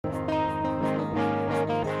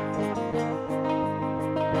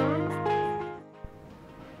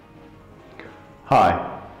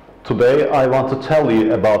Hi, today I want to tell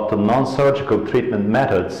you about the non-surgical treatment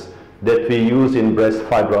methods that we use in breast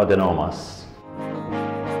fibroadenomas.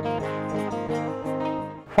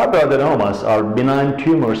 Fibroadenomas are benign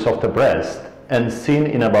tumors of the breast and seen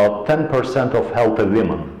in about 10% of healthy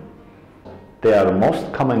women. They are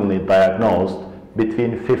most commonly diagnosed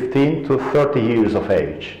between 15 to 30 years of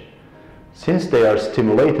age. Since they are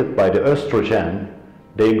stimulated by the estrogen,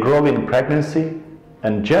 they grow in pregnancy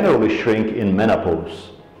and generally shrink in menopause.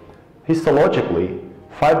 Histologically,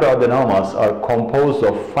 fibroadenomas are composed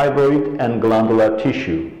of fibroid and glandular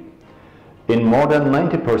tissue. In more than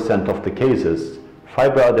 90% of the cases,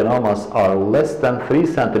 fibroadenomas are less than 3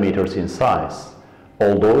 centimeters in size,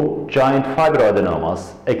 although giant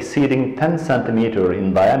fibroadenomas exceeding 10 centimeters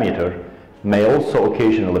in diameter may also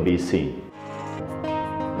occasionally be seen.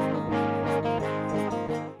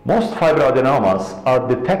 Most fibroadenomas are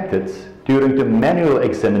detected during the manual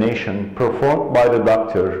examination performed by the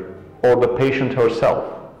doctor or the patient herself.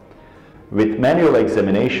 With manual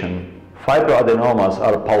examination, fibroadenomas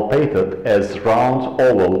are palpated as round,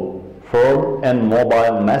 oval, firm and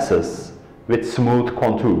mobile masses with smooth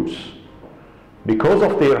contours. Because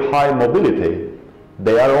of their high mobility,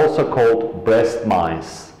 they are also called breast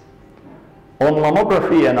mice. On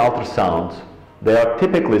mammography and ultrasound, they are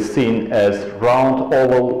typically seen as round,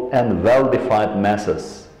 oval and well-defined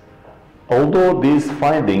masses. Although these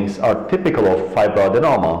findings are typical of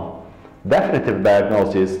fibroadenoma, definitive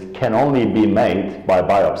diagnosis can only be made by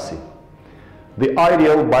biopsy. The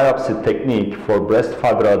ideal biopsy technique for breast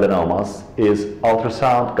fibroadenomas is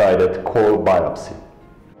ultrasound-guided core biopsy.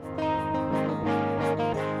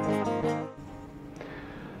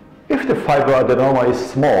 If the fibroadenoma is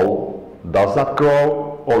small, does not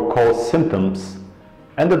grow or cause symptoms,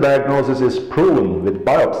 and the diagnosis is proven with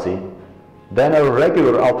biopsy, then a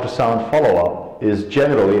regular ultrasound follow-up is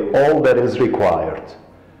generally all that is required.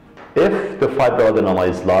 If the fibroadenoma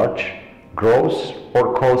is large, grows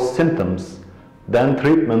or causes symptoms, then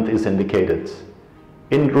treatment is indicated.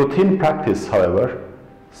 In routine practice, however,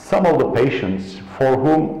 some of the patients for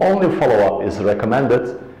whom only follow-up is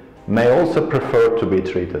recommended may also prefer to be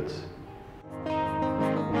treated.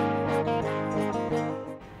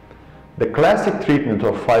 The classic treatment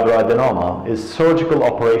of fibroadenoma is surgical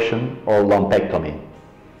operation or lumpectomy.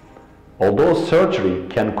 Although surgery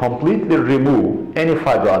can completely remove any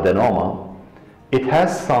fibroadenoma, it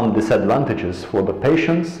has some disadvantages for the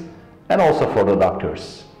patients and also for the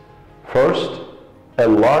doctors. First, a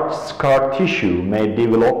large scar tissue may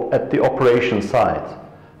develop at the operation site,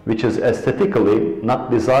 which is aesthetically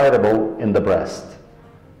not desirable in the breast.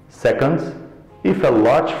 Second, if a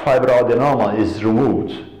large fibroadenoma is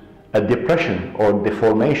removed, a depression or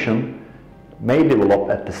deformation may develop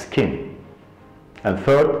at the skin. And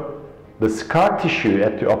third, the scar tissue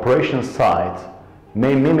at the operation site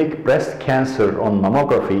may mimic breast cancer on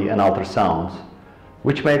mammography and ultrasound,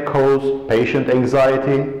 which may cause patient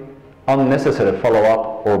anxiety, unnecessary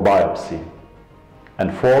follow-up or biopsy.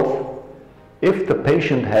 And fourth, if the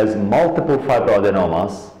patient has multiple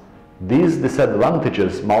fibroadenomas, these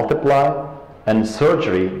disadvantages multiply and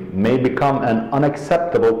surgery may become an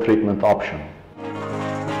unacceptable treatment option.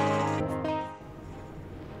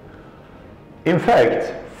 In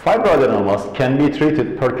fact, fibroadenomas can be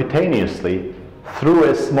treated percutaneously through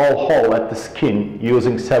a small hole at the skin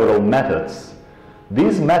using several methods.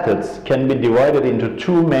 These methods can be divided into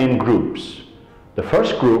two main groups. The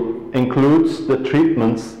first group includes the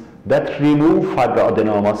treatments that remove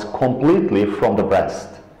fibroadenomas completely from the breast.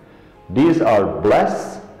 These are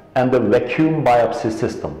BLES and the vacuum biopsy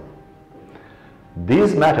system.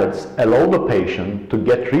 These methods allow the patient to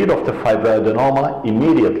get rid of the fibroadenoma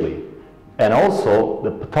immediately and also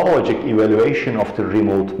the pathologic evaluation of the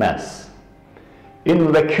removed mass.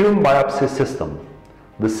 In vacuum biopsy system,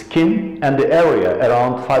 the skin and the area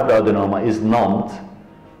around fibroadenoma is numbed,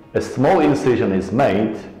 a small incision is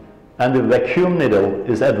made, and the vacuum needle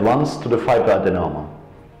is advanced to the fibroadenoma.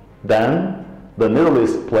 Then the needle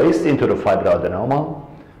is placed into the fibroadenoma,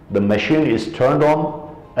 the machine is turned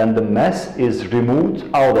on, and the mass is removed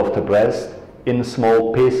out of the breast in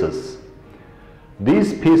small pieces.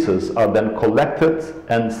 These pieces are then collected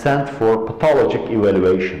and sent for pathologic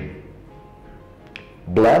evaluation.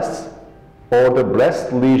 BLES, or the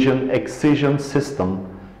breast lesion excision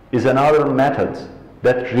system, is another method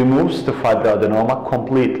that removes the fibroadenoma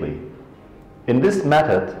completely. In this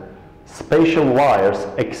method, spatial wires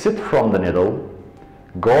exit from the needle,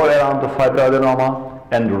 go around the fibroadenoma,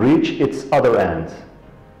 and reach its other end.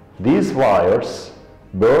 These wires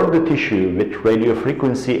burn the tissue with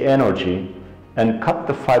radiofrequency energy and cut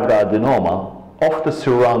the fibroadenoma off the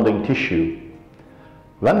surrounding tissue.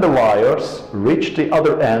 When the wires reach the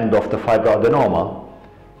other end of the fibroadenoma,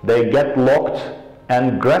 they get locked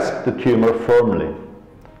and grasp the tumor firmly.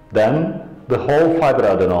 Then the whole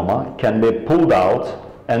fibroadenoma can be pulled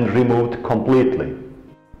out and removed completely.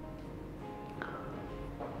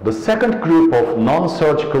 The second group of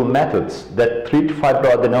non-surgical methods that treat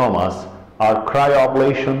fibroadenomas are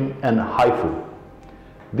cryoablation and HIFU.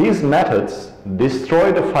 These methods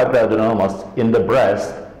destroy the fibroadenomas in the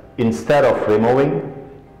breast instead of removing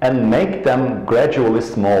and make them gradually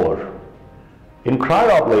smaller. In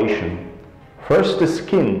cryoablation, first the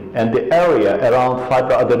skin and the area around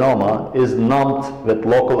fibroadenoma is numbed with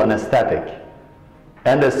local anesthetic,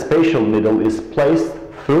 and a spatial needle is placed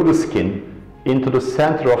through the skin into the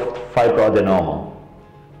center of fibroadenoma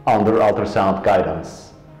under ultrasound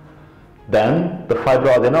guidance. Then the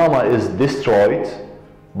fibroadenoma is destroyed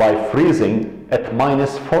by freezing at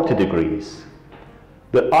 -40 degrees.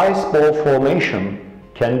 The ice ball formation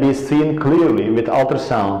can be seen clearly with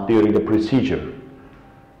ultrasound during the procedure.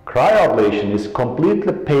 Cryoablation is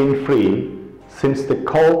completely pain-free since the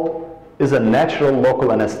cold is a natural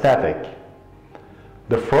local anesthetic.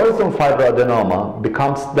 The frozen fibroadenoma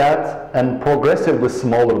becomes dead and progressively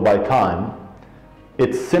smaller by time.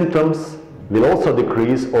 Its symptoms will also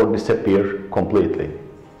decrease or disappear completely.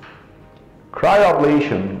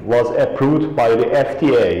 Cryoablation was approved by the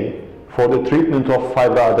FDA for the treatment of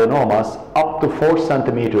fibroadenomas up to 4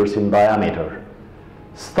 centimeters in diameter.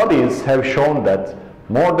 Studies have shown that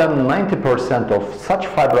more than 90% of such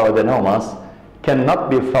fibroadenomas cannot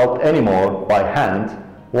be felt anymore by hand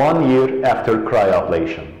 1 year after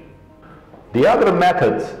cryoablation. The other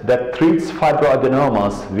method that treats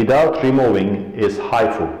fibroadenomas without removing is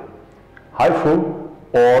HIFU. HIFU,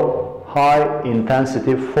 or High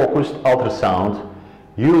Intensity Focused Ultrasound,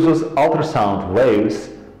 uses ultrasound waves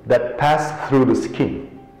that pass through the skin.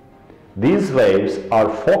 These waves are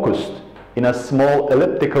focused in a small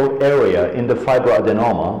elliptical area in the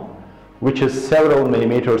fibroadenoma, which is several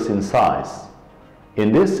millimeters in size.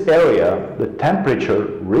 In this area, the temperature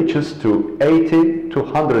reaches to 80 to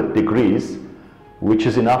 100 degrees, which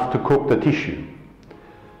is enough to cook the tissue.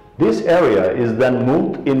 This area is then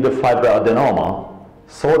moved in the fibroadenoma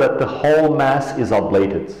so that the whole mass is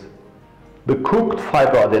ablated. The cooked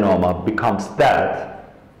fibroadenoma becomes dead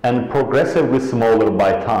and progressively smaller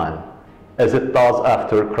by time, as it does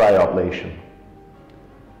after cryoablation.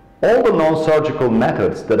 All the non-surgical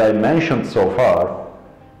methods that I mentioned so far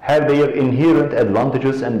have their inherent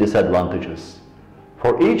advantages and disadvantages.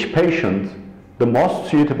 For each patient, the most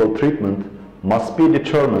suitable treatment must be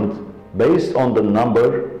determined based on the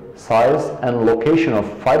number, size, and location of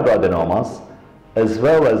fibroadenomas, as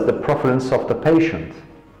well as the preference of the patient.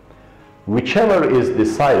 Whichever is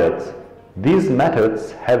decided, these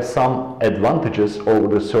methods have some advantages over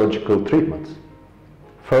the surgical treatment.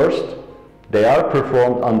 First, they are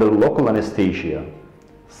performed under local anesthesia.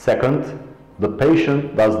 Second, the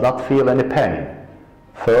patient does not feel any pain.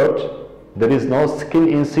 Third, there is no skin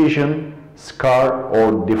incision, scar,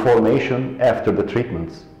 or deformation after the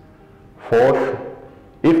treatment. Fourth,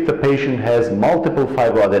 if the patient has multiple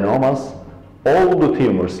fibroadenomas, all the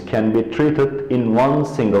tumors can be treated in one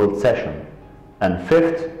single session. And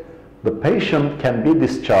fifth, the patient can be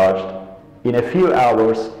discharged in a few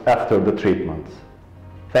hours after the treatment.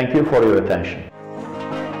 Thank you for your attention.